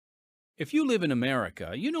If you live in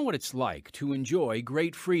America, you know what it's like to enjoy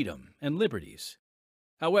great freedom and liberties.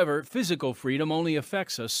 However, physical freedom only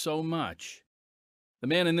affects us so much. The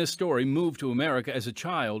man in this story moved to America as a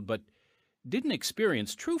child, but didn't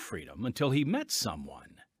experience true freedom until he met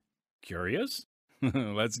someone. Curious?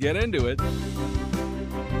 Let's get into it.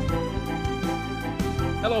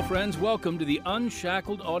 Hello, friends. Welcome to the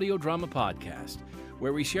Unshackled Audio Drama Podcast,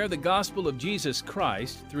 where we share the gospel of Jesus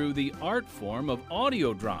Christ through the art form of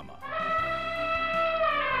audio drama.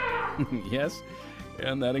 Yes,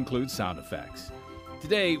 and that includes sound effects.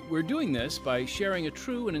 Today, we're doing this by sharing a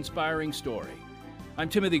true and inspiring story. I'm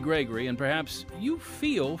Timothy Gregory, and perhaps you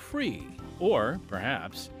feel free, or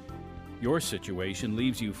perhaps your situation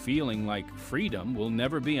leaves you feeling like freedom will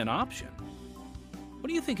never be an option. What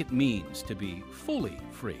do you think it means to be fully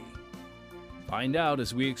free? Find out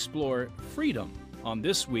as we explore freedom on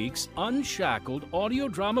this week's Unshackled Audio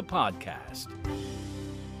Drama Podcast.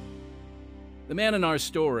 The man in our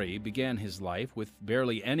story began his life with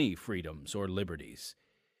barely any freedoms or liberties.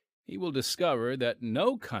 He will discover that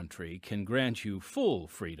no country can grant you full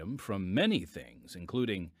freedom from many things,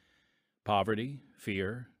 including poverty,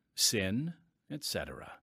 fear, sin,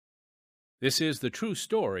 etc. This is the true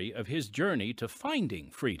story of his journey to finding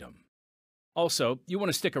freedom. Also, you want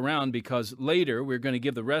to stick around because later we're going to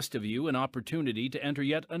give the rest of you an opportunity to enter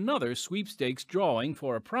yet another sweepstakes drawing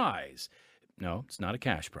for a prize. No, it's not a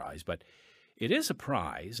cash prize, but it is a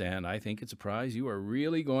prize, and I think it's a prize you are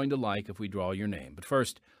really going to like if we draw your name. But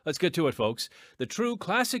first, let's get to it, folks. The true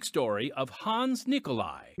classic story of Hans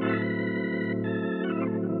Nikoley.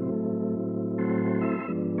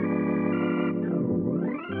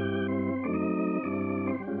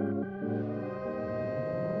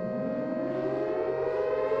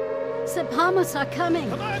 The Palmers are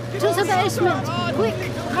coming. To the basement. Quick,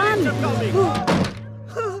 run.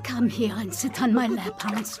 Come here and sit on my lap,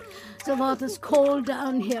 Hans. The water's cold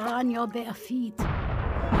down here on your bare feet.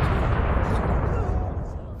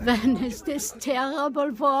 When is this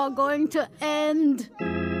terrible war going to end?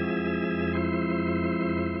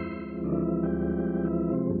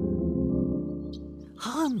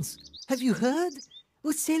 Hans, have you heard?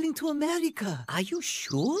 We're sailing to America. Are you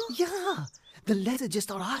sure? Yeah. The letter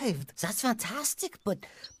just arrived. That's fantastic, but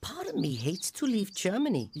part of me hates to leave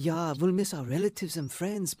Germany. Yeah, we'll miss our relatives and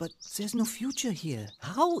friends, but there's no future here.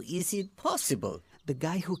 How is it possible? The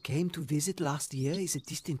guy who came to visit last year is a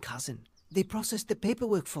distant cousin. They processed the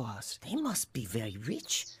paperwork for us. They must be very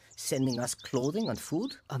rich, sending us clothing and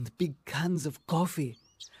food. And big cans of coffee.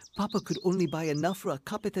 Papa could only buy enough for a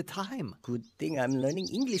cup at a time. Good thing I'm learning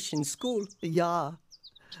English in school. Yeah,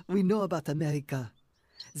 we know about America.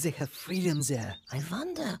 They have freedom there. I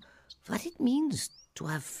wonder what it means to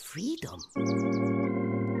have freedom.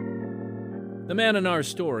 The man in our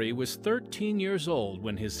story was 13 years old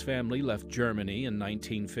when his family left Germany in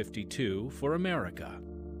 1952 for America.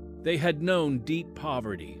 They had known deep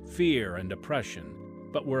poverty, fear, and oppression,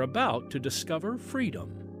 but were about to discover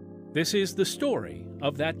freedom. This is the story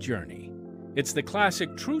of that journey. It's the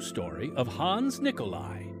classic true story of Hans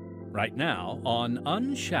Nikoley, right now on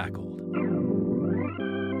Unshackled.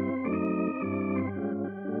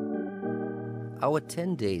 Our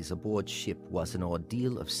 10 days aboard ship was an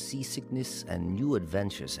ordeal of seasickness and new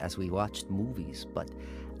adventures as we watched movies, but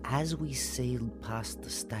as we sailed past the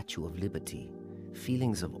Statue of Liberty,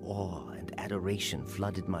 feelings of awe and adoration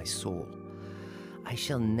flooded my soul. I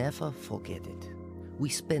shall never forget it. We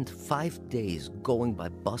spent 5 days going by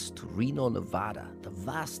bus to Reno, Nevada. The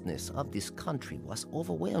vastness of this country was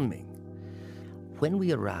overwhelming. When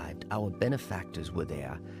we arrived, our benefactors were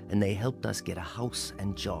there, and they helped us get a house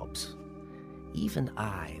and jobs. Even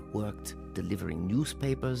I worked delivering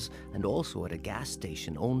newspapers and also at a gas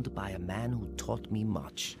station owned by a man who taught me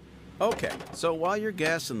much. Okay, so while you're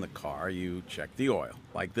gassing the car, you check the oil,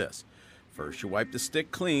 like this. First, you wipe the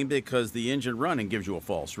stick clean because the engine running gives you a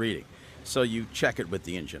false reading. So you check it with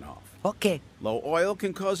the engine off. Okay. Low oil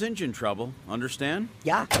can cause engine trouble, understand?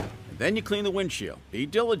 Yeah. And then you clean the windshield. Be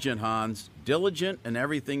diligent, Hans. Diligent in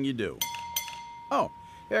everything you do. Oh,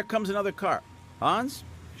 here comes another car. Hans?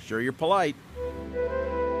 Sure you're polite.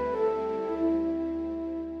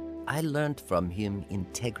 I learned from him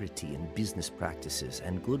integrity in business practices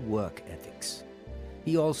and good work ethics.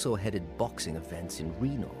 He also headed boxing events in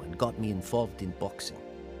Reno and got me involved in boxing.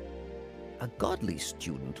 A godly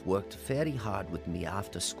student worked very hard with me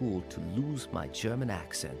after school to lose my German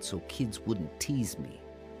accent so kids wouldn't tease me.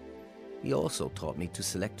 He also taught me to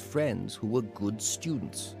select friends who were good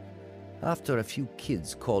students. After a few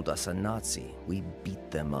kids called us a Nazi, we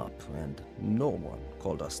beat them up, and no one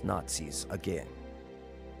called us Nazis again.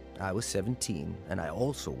 I was 17, and I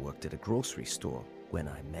also worked at a grocery store. when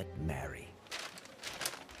I met Mary.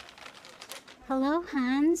 Hello,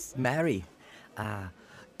 Hans. Mary,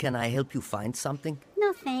 can I help you find something?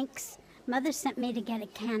 No, thanks. Mother sent me to get a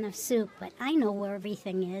can of soup, but I know where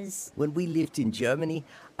everything is. When we lived in Germany,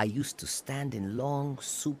 I used to stand in long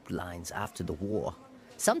soup lines after the war.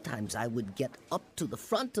 Sometimes I would get up to the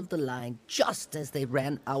front of the line just as they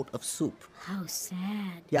ran out of soup. How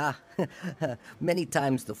sad. Yeah, many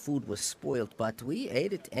times the food was spoiled, but we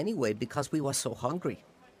ate it anyway because we were so hungry.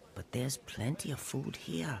 But there's plenty of food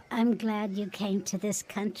here. I'm glad you came to this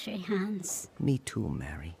country, Hans. Me too,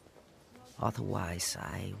 Mary. Otherwise,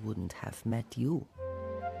 I wouldn't have met you.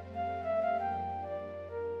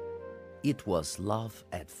 It was love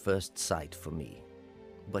at first sight for me.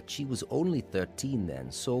 But she was only 13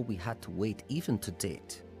 then, so we had to wait even to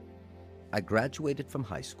date. I graduated from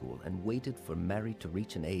high school and waited for Mary to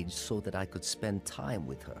reach an age so that I could spend time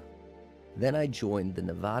with her. Then I joined the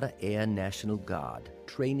Nevada Air National Guard,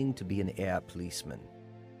 training to be an air policeman.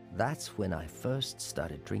 That's when I first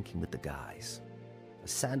started drinking with the guys. A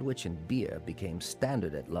sandwich and beer became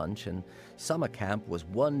standard at lunch, and summer camp was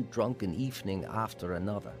one drunken evening after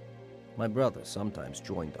another. My brother sometimes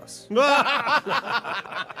joined us.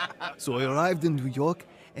 So I arrived in New York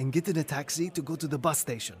and get in a taxi to go to the bus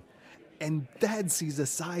station. And Dad sees a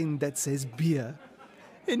sign that says beer.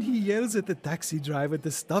 And he yells at the taxi driver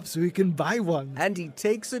to stop so he can buy one. And he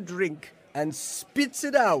takes a drink and spits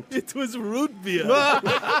it out. It was root beer.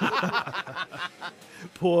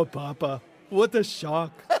 Poor Papa. What a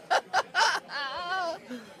shock.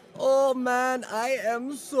 Oh man, I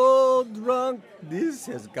am so drunk. This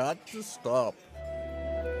has got to stop.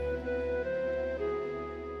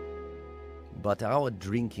 But our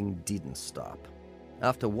drinking didn't stop.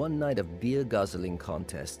 After one night of beer guzzling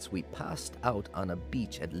contests, we passed out on a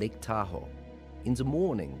beach at Lake Tahoe. In the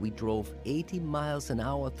morning, we drove 80 miles an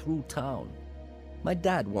hour through town. My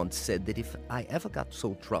dad once said that if I ever got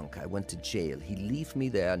so drunk I went to jail, he'd leave me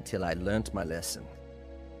there until I learned my lesson.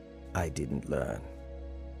 I didn't learn.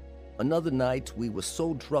 Another night, we were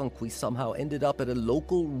so drunk we somehow ended up at a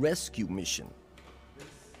local rescue mission.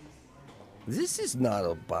 This is not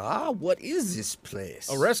a bar. What is this place?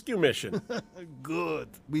 A rescue mission. Good.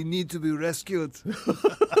 We need to be rescued.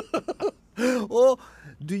 Oh,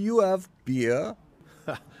 do you have beer?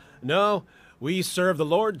 No, we serve the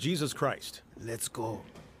Lord Jesus Christ. Let's go.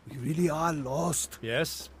 We really are lost.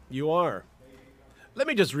 Yes, you are. Let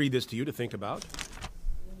me just read this to you to think about.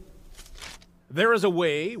 There is a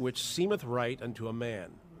way which seemeth right unto a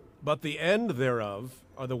man, but the end thereof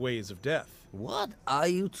are the ways of death. What are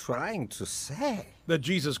you trying to say? That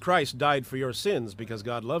Jesus Christ died for your sins because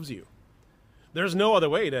God loves you. There's no other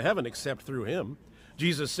way to heaven except through him.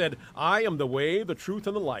 Jesus said, I am the way, the truth,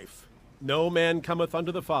 and the life. No man cometh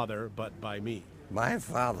unto the Father but by me. My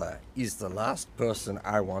father is the last person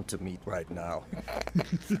I want to meet right now.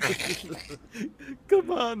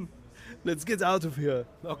 Come on. Let's get out of here.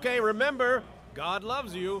 Okay, remember, God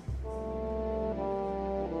loves you.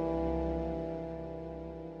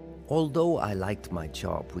 Although I liked my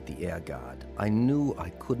job with the Air Guard, I knew I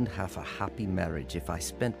couldn't have a happy marriage if I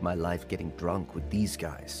spent my life getting drunk with these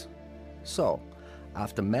guys. So,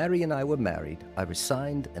 after Mary and I were married, I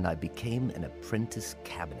resigned and I became an apprentice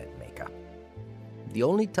cabinet maker. The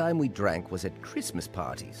only time we drank was at Christmas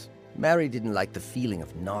parties. Mary didn't like the feeling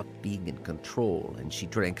of not being in control, and she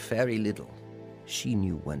drank very little. She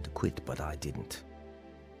knew when to quit, but I didn't.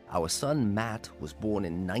 Our son Matt was born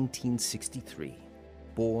in 1963,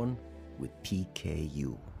 born with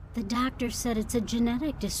PKU. The doctor said it's a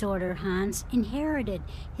genetic disorder, Hans. Inherited.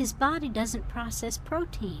 His body doesn't process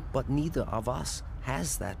protein. But neither of us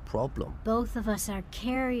has that problem. Both of us are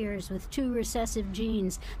carriers with 2 recessive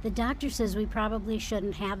genes. The doctor says we probably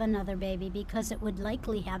shouldn't have another baby because it would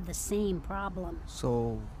likely have the same problem.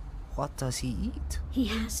 So, what does he eat? He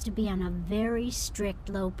has to be on a very strict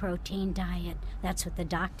low-protein diet. That's what the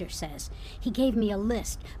doctor says. He gave me a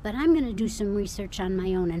list, but I'm going to do some research on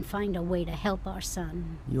my own and find a way to help our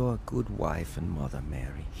son. You're a good wife and mother,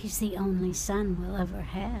 Mary. He's the only son we'll ever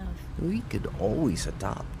have. We could always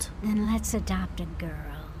adopt. Then let's adopt a girl.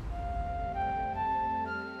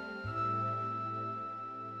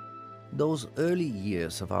 Those early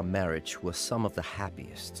years of our marriage were some of the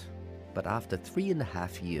happiest. But after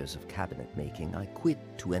 3.5 years of cabinet making, I quit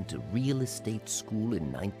to enter real estate school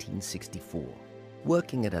in 1964.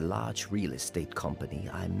 Working at a large real estate company,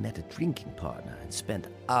 I met a drinking partner and spent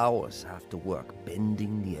hours after work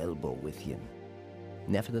bending the elbow with him.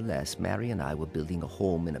 Nevertheless, Mary and I were building a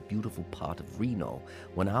home in a beautiful part of Reno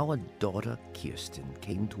when our daughter Kirsten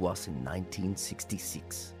came to us in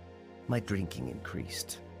 1966. My drinking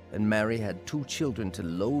increased. and Mary had 2 children to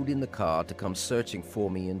load in the car to come searching for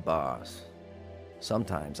me in bars.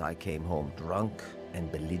 Sometimes I came home drunk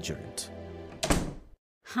and belligerent.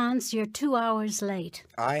 Hans, you're 2 hours late.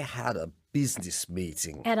 I had a business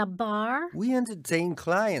meeting. At a bar? We entertained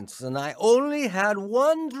clients, and I only had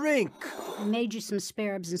 1 drink. I made you some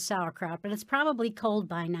spare ribs and sauerkraut, but it's probably cold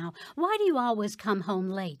by now. Why do you always come home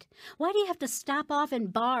late? Why do you have to stop off in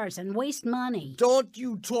bars and waste money? Don't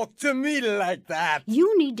you talk to me like that!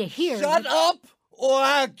 You need to hear... Shut up, or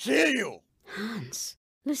I'll kill you! Hans,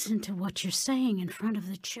 listen to what you're saying in front of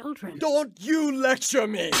the children. Don't you lecture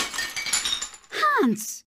me!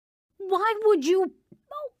 Hans! Why would you...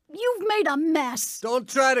 Oh, you've made a mess! Don't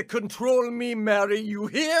try to control me, Mary, you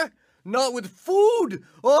hear? Not with food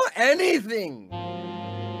or anything!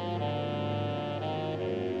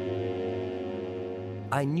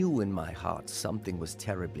 I knew in my heart something was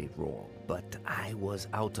terribly wrong, but I was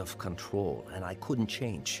out of control and I couldn't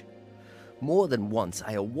change. More than once,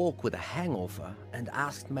 I awoke with a hangover and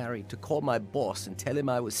asked Mary to call my boss and tell him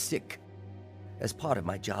I was sick. As part of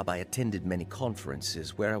my job, I attended many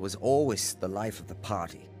conferences where I was always the life of the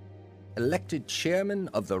party. Elected chairman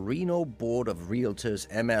of the Reno Board of Realtors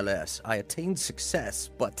MLS, I attained success,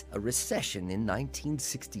 but a recession in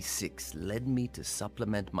 1966 led me to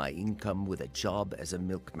supplement my income with a job as a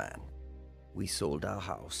milkman. We sold our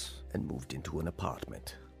house and moved into an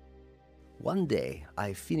apartment. One day,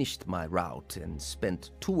 I finished my route and spent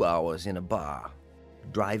 2 hours in a bar.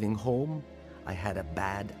 Driving home, I had a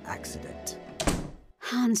bad accident.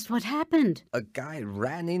 Hans, what happened? A guy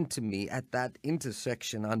ran into me at that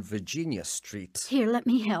intersection on Virginia Street. Here, let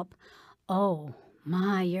me help. Oh,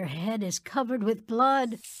 my, your head is covered with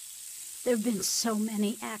blood. There have been so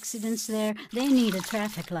many accidents there. They need a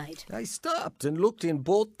traffic light. I stopped and looked in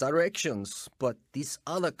both directions, but this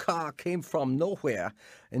other car came from nowhere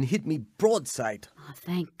and hit me broadside. Oh,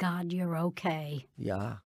 thank God you're okay.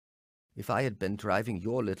 Yeah. If I had been driving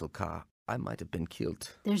your little car, I might have been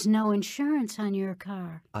killed. There's no insurance on your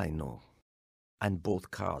car. I know. And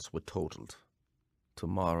both cars were totaled.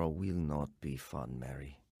 Tomorrow will not be fun,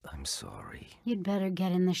 Mary. I'm sorry. You'd better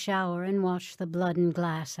get in the shower and wash the blood and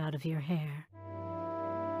glass out of your hair.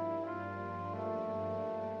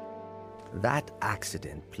 That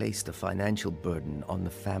accident placed a financial burden on the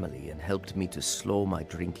family and helped me to slow my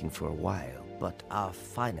drinking for a while, but our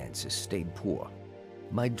finances stayed poor.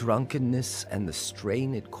 My drunkenness and the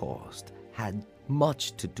strain it caused had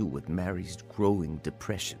much to do with Mary's growing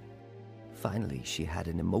depression. Finally, she had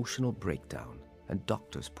an emotional breakdown, and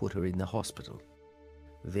doctors put her in the hospital.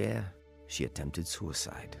 There, she attempted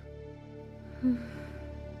suicide.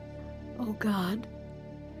 Oh, God.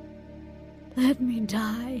 Let me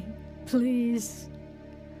die, please.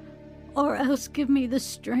 Or else give me the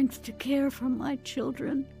strength to care for my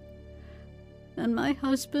children and my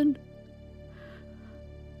husband,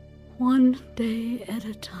 one day at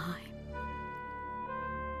a time.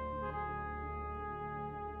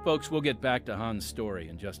 Folks, we'll get back to Hans' story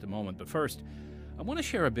in just a moment, but first, I want to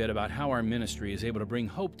share a bit about how our ministry is able to bring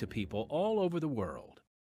hope to people all over the world.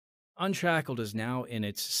 Unshackled is now in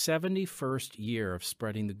its 71st year of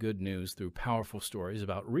spreading the good news through powerful stories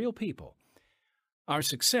about real people. Our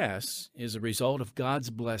success is a result of God's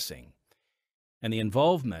blessing and the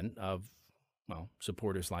involvement of,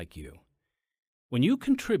 supporters like you. When you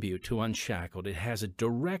contribute to Unshackled, it has a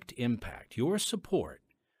direct impact. Your support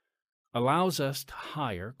allows us to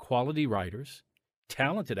hire quality writers,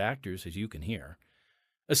 talented actors, as you can hear,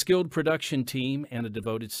 a skilled production team, and a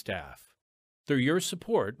devoted staff. Through your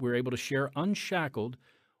support, we're able to share Unshackled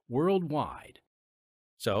worldwide.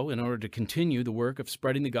 So, in order to continue the work of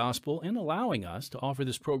spreading the gospel and allowing us to offer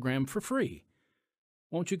this program for free,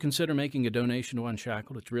 won't you consider making a donation to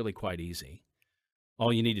Unshackled? It's really quite easy.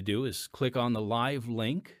 All you need to do is click on the live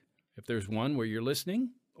link, if there's one where you're listening,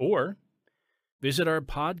 or visit our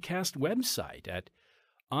podcast website at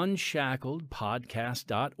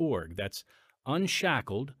unshackledpodcast.org. That's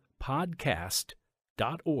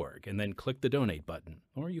unshackledpodcast.org, and then click the donate button.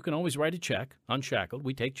 Or you can always write a check, Unshackled.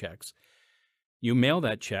 We take checks. You mail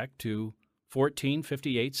that check to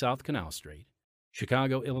 1458 South Canal Street,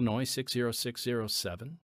 Chicago, Illinois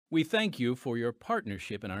 60607. We thank you for your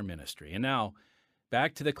partnership in our ministry. And now,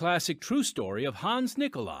 back to the classic true story of Hans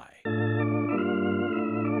Nikoley.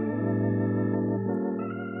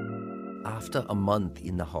 After a month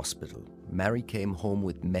in the hospital, Mary came home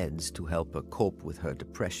with meds to help her cope with her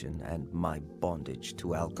depression and my bondage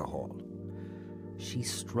to alcohol. She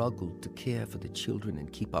struggled to care for the children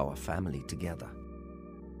and keep our family together.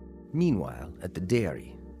 Meanwhile, at the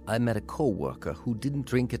dairy, I met a co-worker who didn't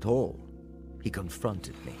drink at all. He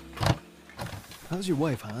confronted me. How's your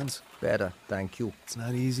wife, Hans? Better, thank you. It's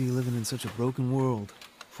not easy living in such a broken world,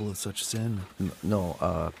 full of such sin.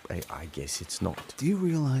 I guess it's not. Do you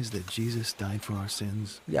realize that Jesus died for our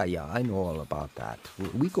sins? Yeah, I know all about that.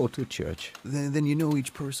 We go to church. Then you know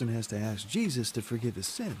each person has to ask Jesus to forgive his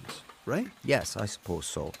sins, right? Yes, I suppose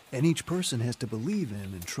so. And each person has to believe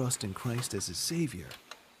in and trust in Christ as his Savior.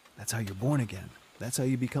 That's how you're born again. That's how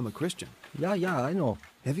you become a Christian. Yeah, I know.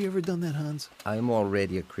 Have you ever done that, Hans? I'm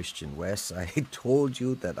already a Christian, Wes. I told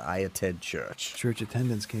you that I attend church. Church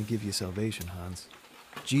attendance can't give you salvation, Hans.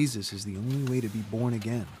 Jesus is the only way to be born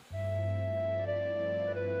again.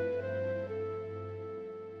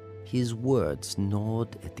 His words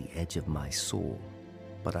gnawed at the edge of my soul,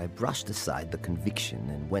 but I brushed aside the conviction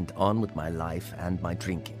and went on with my life and my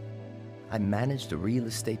drinking. I managed a real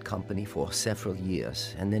estate company for several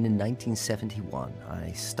years, and then in 1971,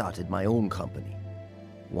 I started my own company.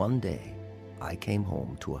 One day, I came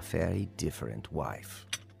home to a very different wife.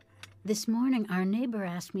 This morning, our neighbor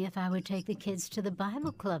asked me if I would take the kids to the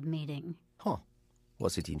Bible Club meeting. Huh.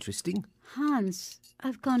 Was it interesting? Hans,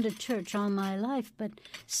 I've gone to church all my life, but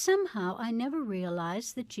somehow I never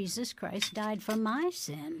realized that Jesus Christ died for my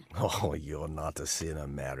sin. Oh, you're not a sinner,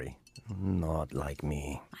 Mary. Not like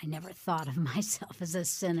me. I never thought of myself as a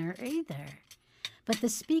sinner either. But the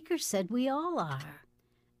speaker said we all are.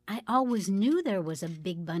 I always knew there was a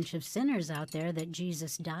big bunch of sinners out there that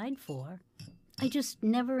Jesus died for. I just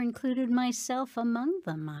never included myself among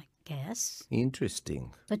them, I guess.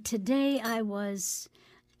 Interesting. But today I was,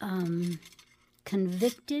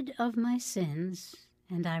 convicted of my sins,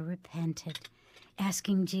 and I repented,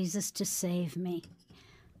 asking Jesus to save me.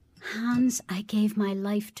 Hans, I gave my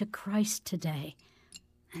life to Christ today,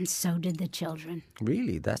 and so did the children.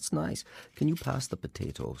 Really? That's nice. Can you pass the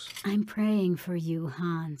potatoes? I'm praying for you,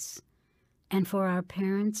 Hans, and for our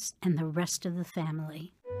parents and the rest of the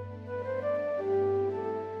family.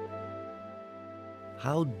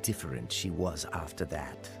 How different she was after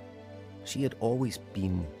that. She had always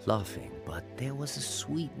been loving, but there was a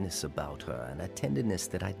sweetness about her and a tenderness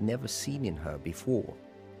that I'd never seen in her before.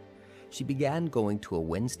 She began going to a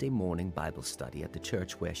Wednesday morning Bible study at the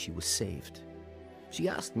church where she was saved. She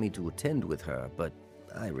asked me to attend with her, but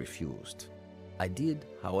I refused. I did,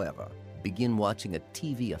 however, begin watching a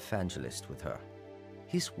TV evangelist with her.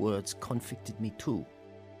 His words convicted me too.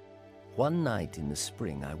 One night in the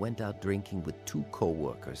spring, I went out drinking with 2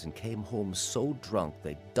 co-workers and came home so drunk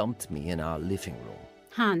they dumped me in our living room.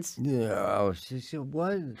 Hans. Yeah,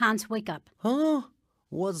 what? Hans, wake up. Huh?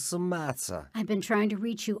 What's the matter? I've been trying to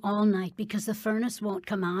reach you all night because the furnace won't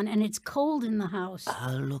come on and it's cold in the house.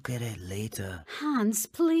 I'll look at it later. Hans,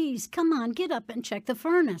 please, come on, get up and check the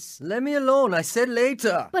furnace. Let me alone, I said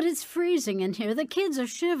later. But it's freezing in here. The kids are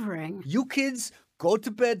shivering. You kids, go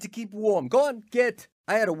to bed to keep warm. Go on, get.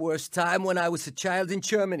 I had a worse time when I was a child in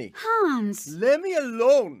Germany. Hans! Let me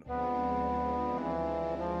alone!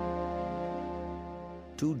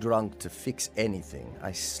 Too drunk to fix anything,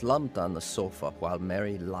 I slumped on the sofa while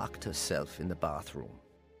Mary locked herself in the bathroom.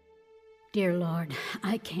 Dear Lord,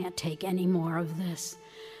 I can't take any more of this.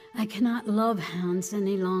 I cannot love Hans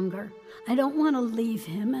any longer. I don't want to leave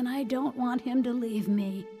him, and I don't want him to leave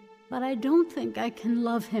me. But I don't think I can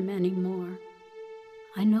love him anymore.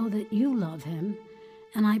 I know that you love him,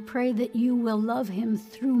 and I pray that you will love him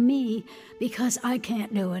through me, because I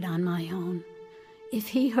can't do it on my own. If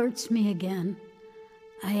he hurts me again,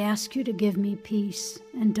 I ask you to give me peace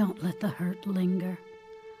and don't let the hurt linger.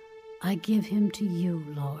 I give him to you,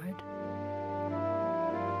 Lord.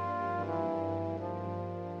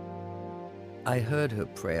 I heard her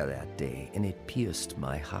prayer that day, and it pierced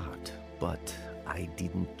my heart, but I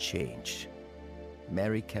didn't change.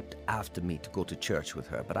 Mary kept after me to go to church with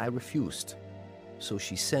her, but I refused. So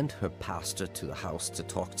she sent her pastor to the house to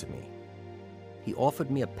talk to me. He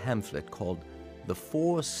offered me a pamphlet called The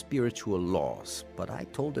 4 Spiritual Laws, but I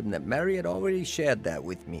told him that Mary had already shared that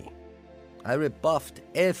with me. I rebuffed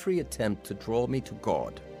every attempt to draw me to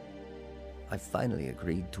God. I finally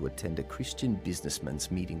agreed to attend a Christian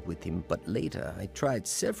businessman's meeting with him, but later I tried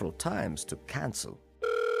several times to cancel.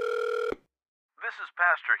 This is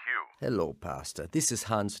Pastor Hugh. Hello, Pastor. This is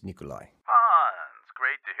Hans Nikoley. Hans,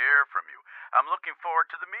 great to hear from you. I'm looking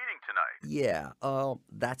forward to the meeting tonight. Yeah,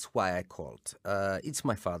 that's why I called. It's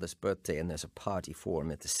my father's birthday and there's a party for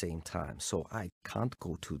him at the same time, so I can't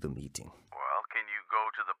go to the meeting. Well, can you go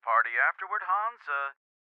to the party afterward, Hans?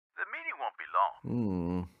 The meeting won't be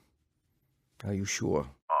long. Are you sure?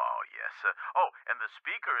 Oh, yes. And the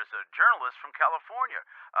speaker is a journalist from California.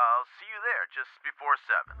 I'll see you there just before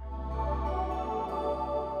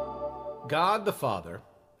 7. God the Father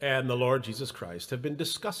and the Lord Jesus Christ have been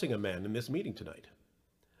discussing a man in this meeting tonight.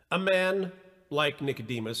 A man like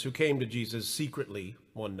Nicodemus, who came to Jesus secretly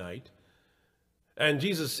one night. And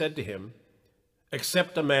Jesus said to him,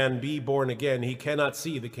 "Except a man be born again, he cannot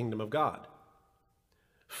see the kingdom of God."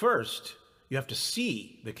 First, you have to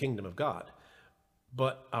see the kingdom of God.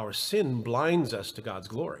 But our sin blinds us to God's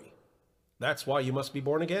glory. That's why you must be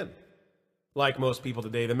born again. Like most people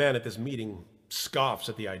today, the man at this meeting scoffs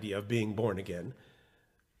at the idea of being born again.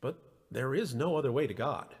 But there is no other way to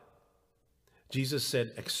God. Jesus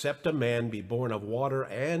said, "Except a man be born of water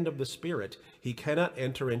and of the Spirit, he cannot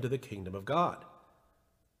enter into the kingdom of God."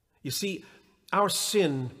 You see, our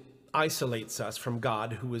sin isolates us from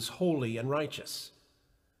God, who is holy and righteous.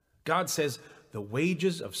 God says the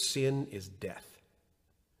wages of sin is death,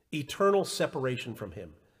 eternal separation from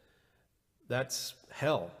him. That's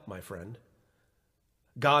hell, my friend.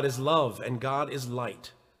 God is love and God is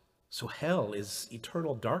light, so hell is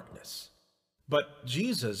eternal darkness. But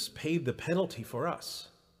Jesus paid the penalty for us.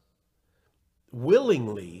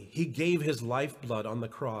 Willingly, he gave his lifeblood on the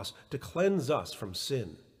cross to cleanse us from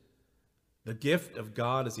sin. The gift of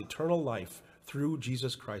God is eternal life through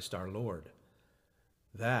Jesus Christ our Lord.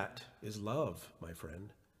 That is love, my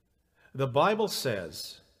friend. The Bible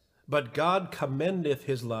says, "But God commendeth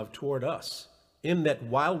his love toward us, in that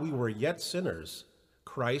while we were yet sinners,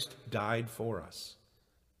 Christ died for us."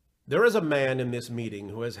 There is a man in this meeting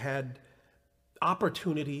who has had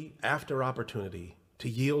opportunity after opportunity to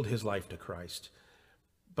yield his life to Christ,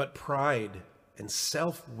 but pride and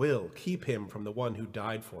self-will keep him from the one who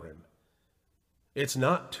died for him. It's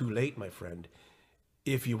not too late, my friend.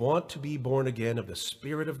 If you want to be born again of the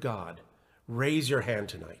Spirit of God, raise your hand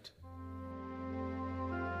tonight.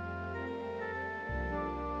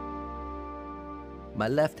 My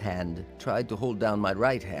left hand tried to hold down my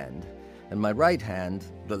right hand, and my right hand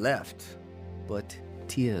the left. But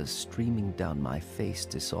tears streaming down my face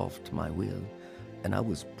dissolved my will, and I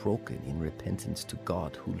was broken in repentance to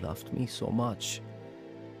God who loved me so much.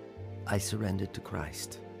 I surrendered to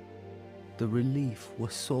Christ. The relief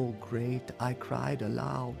was so great, I cried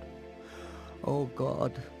aloud, "Oh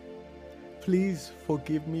God, please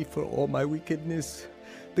forgive me for all my wickedness,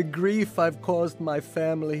 the grief I've caused my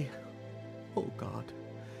family. Oh God,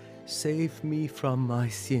 save me from my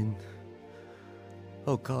sin.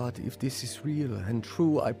 Oh God, if this is real and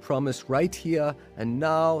true, I promise right here and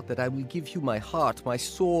now that I will give you my heart, my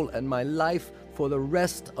soul, and my life for the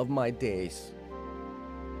rest of my days."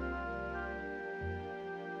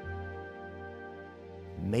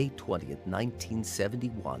 May 20th,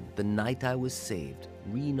 1971, the night I was saved,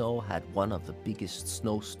 Reno had one of the biggest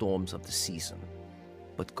snowstorms of the season.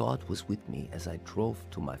 But God was with me as I drove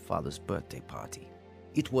to my father's birthday party.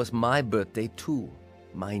 It was my birthday too,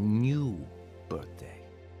 my new birthday.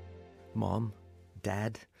 Mom,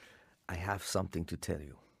 Dad, I have something to tell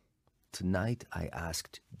you. Tonight I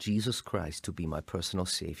asked Jesus Christ to be my personal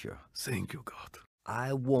savior. Thank you, God.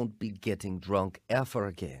 I won't be getting drunk ever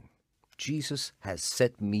again. Jesus has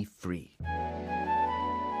set me free.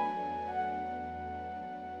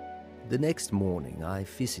 The next morning, I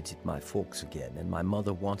visited my folks again, and my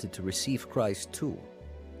mother wanted to receive Christ too.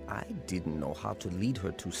 I didn't know how to lead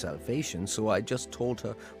her to salvation, so I just told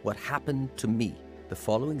her what happened to me. The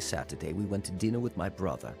following Saturday, we went to dinner with my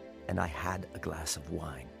brother, and I had a glass of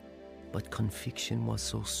wine. But conviction was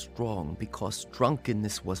so strong because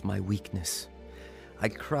drunkenness was my weakness. I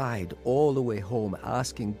cried all the way home,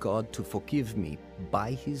 asking God to forgive me.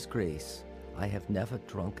 By His grace, I have never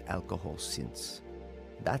drunk alcohol since.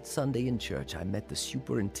 That Sunday in church, I met the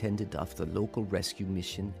superintendent of the local rescue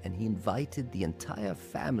mission, and he invited the entire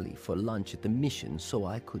family for lunch at the mission so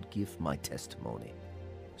I could give my testimony.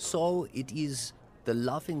 So it is the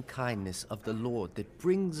loving kindness of the Lord that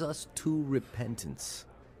brings us to repentance.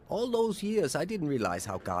 All those years, I didn't realize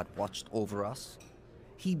how God watched over us.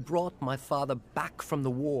 He brought my father back from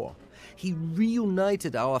the war. He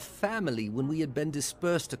reunited our family when we had been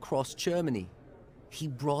dispersed across Germany. He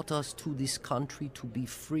brought us to this country to be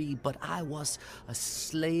free, but I was a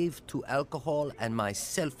slave to alcohol and my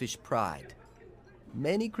selfish pride.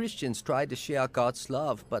 Many Christians tried to share God's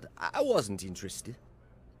love, but I wasn't interested.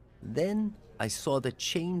 Then I saw the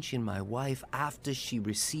change in my wife after she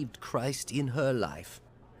received Christ in her life.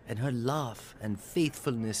 And her love and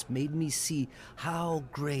faithfulness made me see how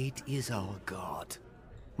great is our God.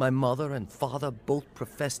 My mother and father both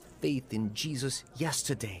professed faith in Jesus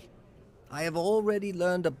yesterday. I have already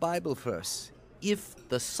learned a Bible verse. If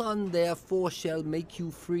the Son therefore shall make you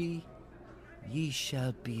free, ye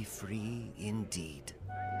shall be free indeed.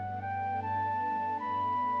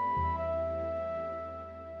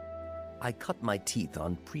 I cut my teeth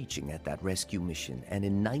on preaching at that rescue mission, and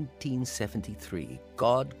in 1973,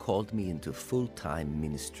 God called me into full-time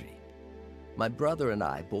ministry. My brother and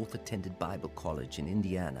I both attended Bible college in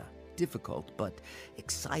Indiana. Difficult but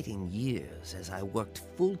exciting years as I worked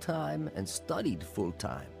full-time and studied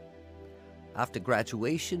full-time. After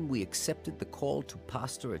graduation, we accepted the call to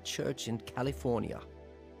pastor a church in California.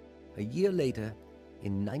 A year later,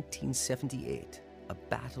 in 1978, a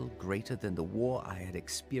battle greater than the war I had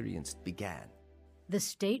experienced began. The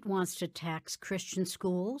state wants to tax Christian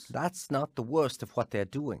schools? That's not the worst of what they're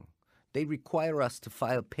doing. They require us to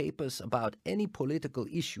file papers about any political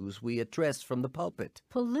issues we address from the pulpit.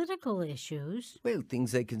 Political issues? Well,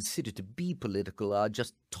 things they consider to be political are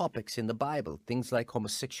just topics in the Bible. Things like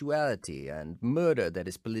homosexuality and murder that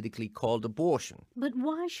is politically called abortion. But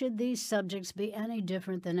why should these subjects be any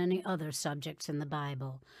different than any other subjects in the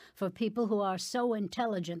Bible? For people who are so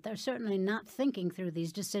intelligent, they're certainly not thinking through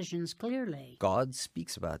these decisions clearly. God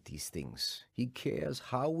speaks about these things. He cares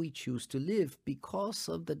how we choose to live because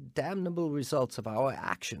of the damnable results of our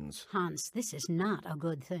actions. Hans, this is not a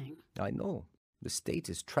good thing. I know. The state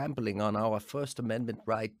is trampling on our First Amendment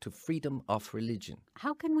right to freedom of religion.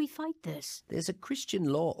 How can we fight this? There's a Christian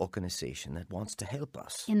law organization that wants to help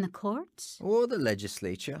us. In the courts? Or the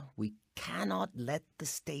legislature. We cannot let the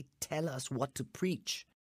state tell us what to preach.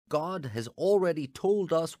 God has already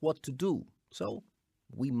told us what to do, so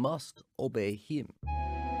we must obey Him.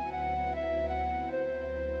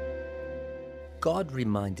 God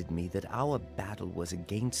reminded me that our battle was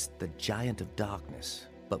against the giant of darkness,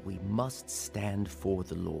 but we must stand for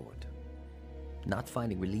the Lord. Not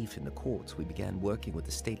finding relief in the courts, we began working with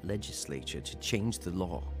the state legislature to change the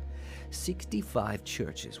law. 65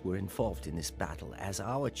 churches were involved in this battle, as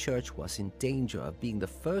our church was in danger of being the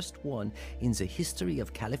first one in the history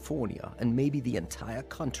of California, and maybe the entire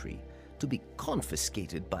country, to be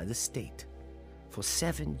confiscated by the state. For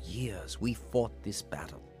 7 years, we fought this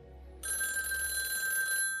battle.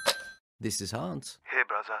 This is Hans. Hey,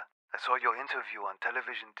 brother. I saw your interview on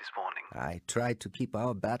television this morning. I tried to keep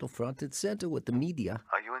our battle front and center with the media.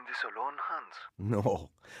 Are you in this alone, Hans?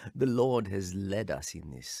 No, the Lord has led us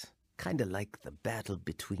in this. Kind of like the battle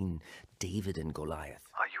between David and Goliath.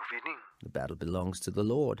 Are you winning? The battle belongs to the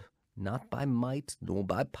Lord. Not by might, nor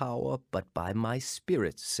by power, but by my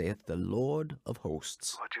spirit, saith the Lord of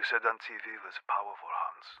hosts. What you said on TV was powerful,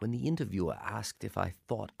 Hans. When the interviewer asked if I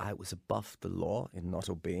thought I was above the law in not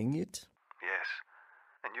obeying it, Yes.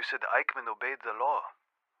 And you said Eichmann obeyed the law.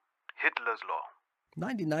 Hitler's law.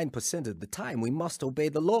 99% of the time we must obey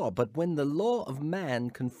the law, but when the law of man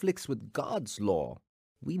conflicts with God's law,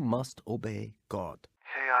 we must obey God.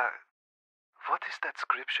 Hey, what is that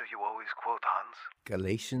scripture you always quote, Hans?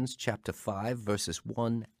 Galatians chapter 5, verses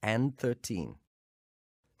 1 and 13.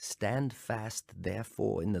 Stand fast,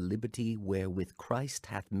 therefore, in the liberty wherewith Christ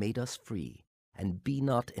hath made us free, and be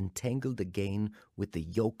not entangled again with the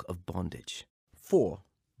yoke of bondage. For,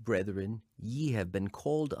 brethren, ye have been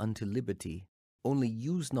called unto liberty, only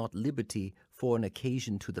use not liberty for an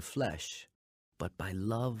occasion to the flesh, but by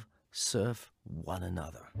love serve one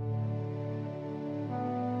another.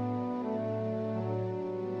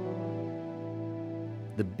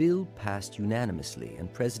 The bill passed unanimously,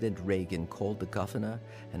 and President Reagan called the governor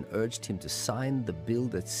and urged him to sign the bill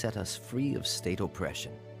that set us free of state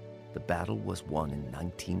oppression. The battle was won in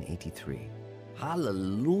 1983.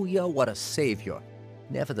 Hallelujah, what a savior!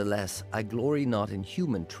 Nevertheless, I glory not in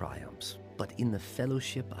human triumphs, but in the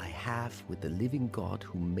fellowship I have with the living God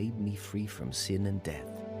who made me free from sin and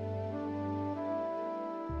death.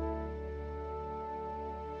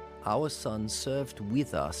 Our son served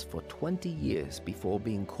with us for 20 years before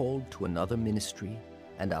being called to another ministry,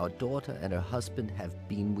 and our daughter and her husband have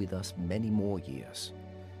been with us many more years.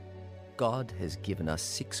 God has given us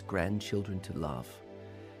 6 grandchildren to love.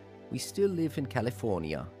 We still live in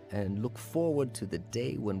California and look forward to the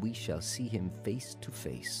day when we shall see him face to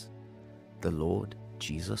face, the Lord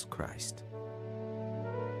Jesus Christ.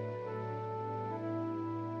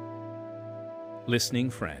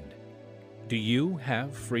 Listening friend, do you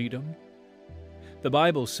have freedom? The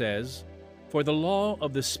Bible says, "For the law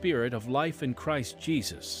of the Spirit of life in Christ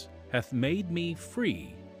Jesus hath made me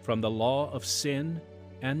free from the law of sin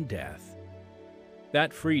and death."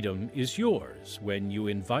 That freedom is yours when you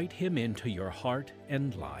invite Him into your heart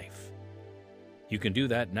and life. You can do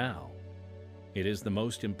that now. It is the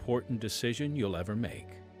most important decision you'll ever make.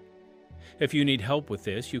 If you need help with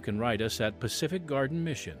this, you can write us at Pacific Garden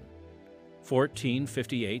Mission,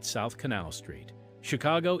 1458 South Canal Street,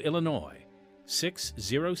 Chicago, Illinois,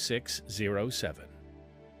 60607.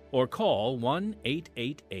 Or call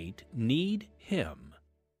 1-888-NEED-HIM.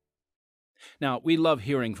 Now, we love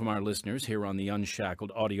hearing from our listeners here on the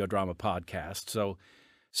Unshackled Audio Drama Podcast, so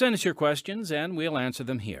send us your questions and we'll answer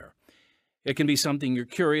them here. It can be something you're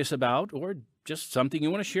curious about or just something you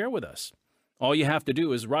want to share with us. All you have to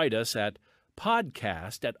do is write us at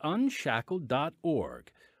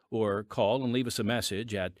podcast@unshackled.org or call and leave us a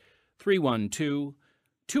message at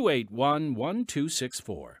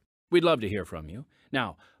 312-281-1264. We'd love to hear from you.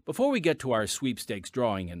 Now, before we get to our sweepstakes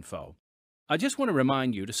drawing info, I just want to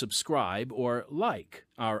remind you to subscribe or like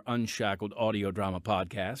our Unshackled audio drama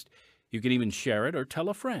podcast. You can even share it or tell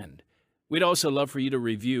a friend. We'd also love for you to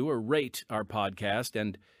review or rate our podcast,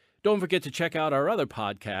 and don't forget to check out our other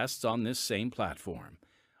podcasts on this same platform,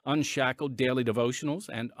 Unshackled Daily Devotionals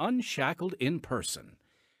and Unshackled in Person.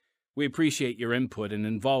 We appreciate your input and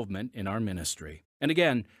involvement in our ministry. And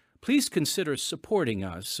again, please consider supporting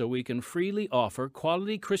us so we can freely offer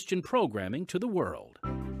quality Christian programming to the world.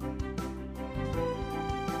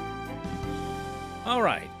 All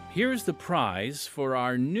right, here's the prize for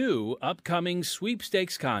our new upcoming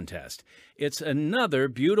sweepstakes contest. It's another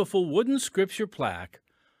beautiful wooden scripture plaque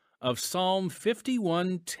of Psalm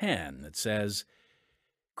 51:10 that says,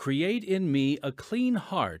 "Create in me a clean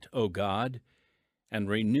heart, O God, and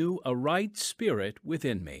renew a right spirit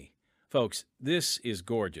within me." Folks, this is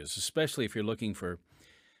gorgeous, especially if you're looking for,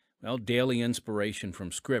 daily inspiration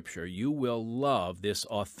from Scripture. You will love this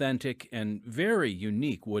authentic and very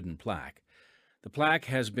unique wooden plaque. The plaque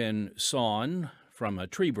has been sawn from a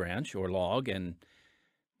tree branch or log and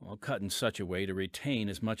cut in such a way to retain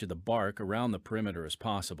as much of the bark around the perimeter as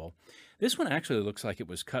possible. This one actually looks like it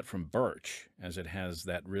was cut from birch, as it has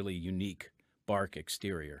that really unique bark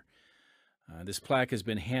exterior. This plaque has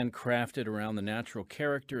been handcrafted around the natural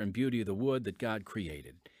character and beauty of the wood that God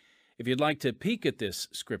created. If you'd like to peek at this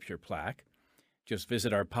scripture plaque, just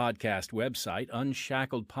visit our podcast website,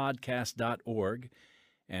 unshackledpodcast.org,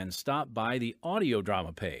 and stop by the audio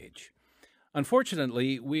drama page.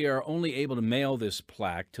 Unfortunately, we are only able to mail this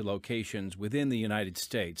plaque to locations within the United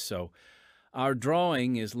States, so our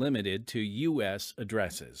drawing is limited to U.S.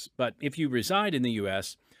 addresses. But if you reside in the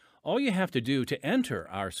U.S., all you have to do to enter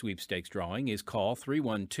our sweepstakes drawing is call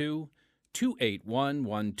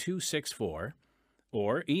 312-281-1264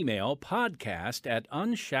 or email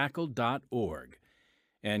podcast@unshackled.org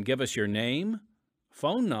and give us your name,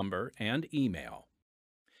 phone number, and email.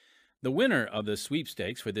 The winner of the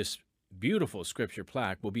sweepstakes for this beautiful scripture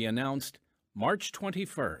plaque will be announced March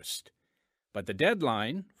 21st. But the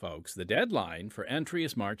deadline, folks, for entry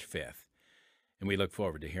is March 5th. And we look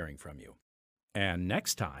forward to hearing from you. And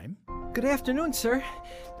next time... Good afternoon, sir.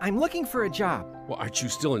 I'm looking for a job. Well, aren't you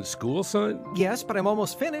still in school, son? Yes, but I'm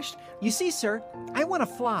almost finished. You see, sir, I want to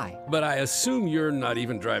fly. But I assume you're not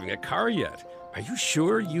even driving a car yet. Are you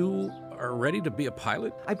sure you are ready to be a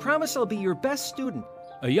pilot? I promise I'll be your best student.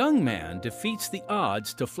 A young man defeats the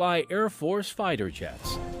odds to fly Air Force fighter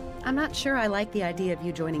jets. I'm not sure I like the idea of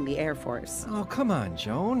you joining the Air Force. Oh, come on,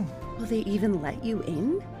 Joan. Will they even let you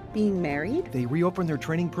in? Being married? They reopened their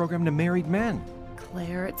training program to married men.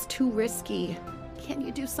 Claire, it's too risky. Can't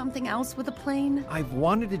you do something else with a plane? I've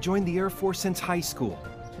wanted to join the Air Force since high school.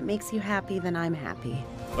 If it makes you happy, then I'm happy.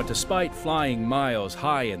 But despite flying miles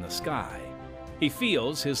high in the sky, he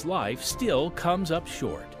feels his life still comes up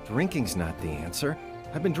short. Drinking's not the answer.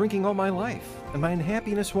 I've been drinking all my life, and my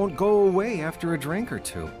unhappiness won't go away after a drink or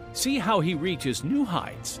two. See how he reaches new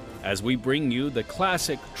heights as we bring you the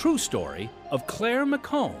classic true story of Claire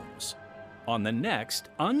McCombs on the next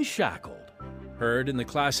Unshackled. Heard in the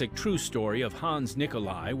classic true story of Hans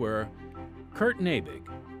Nikoley were Kurt Nabig,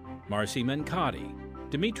 Marcy Mencotti,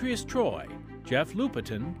 Demetrius Troy, Jeff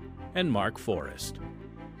Lupetin, and Mark Forrest.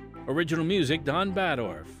 Original music, Don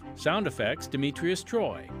Badorf. Sound effects, Demetrius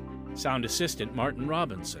Troy. Sound assistant, Martin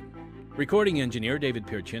Robinson. Recording engineer, David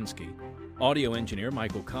Pierczynski. Audio engineer,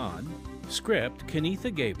 Michael Kahn. Script, Kenitha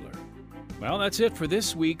Gabler. Well, that's it for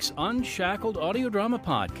this week's Unshackled Audio Drama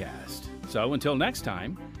Podcast. So until next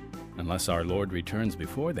time, unless our Lord returns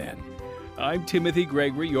before then, I'm Timothy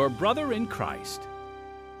Gregory, your brother in Christ.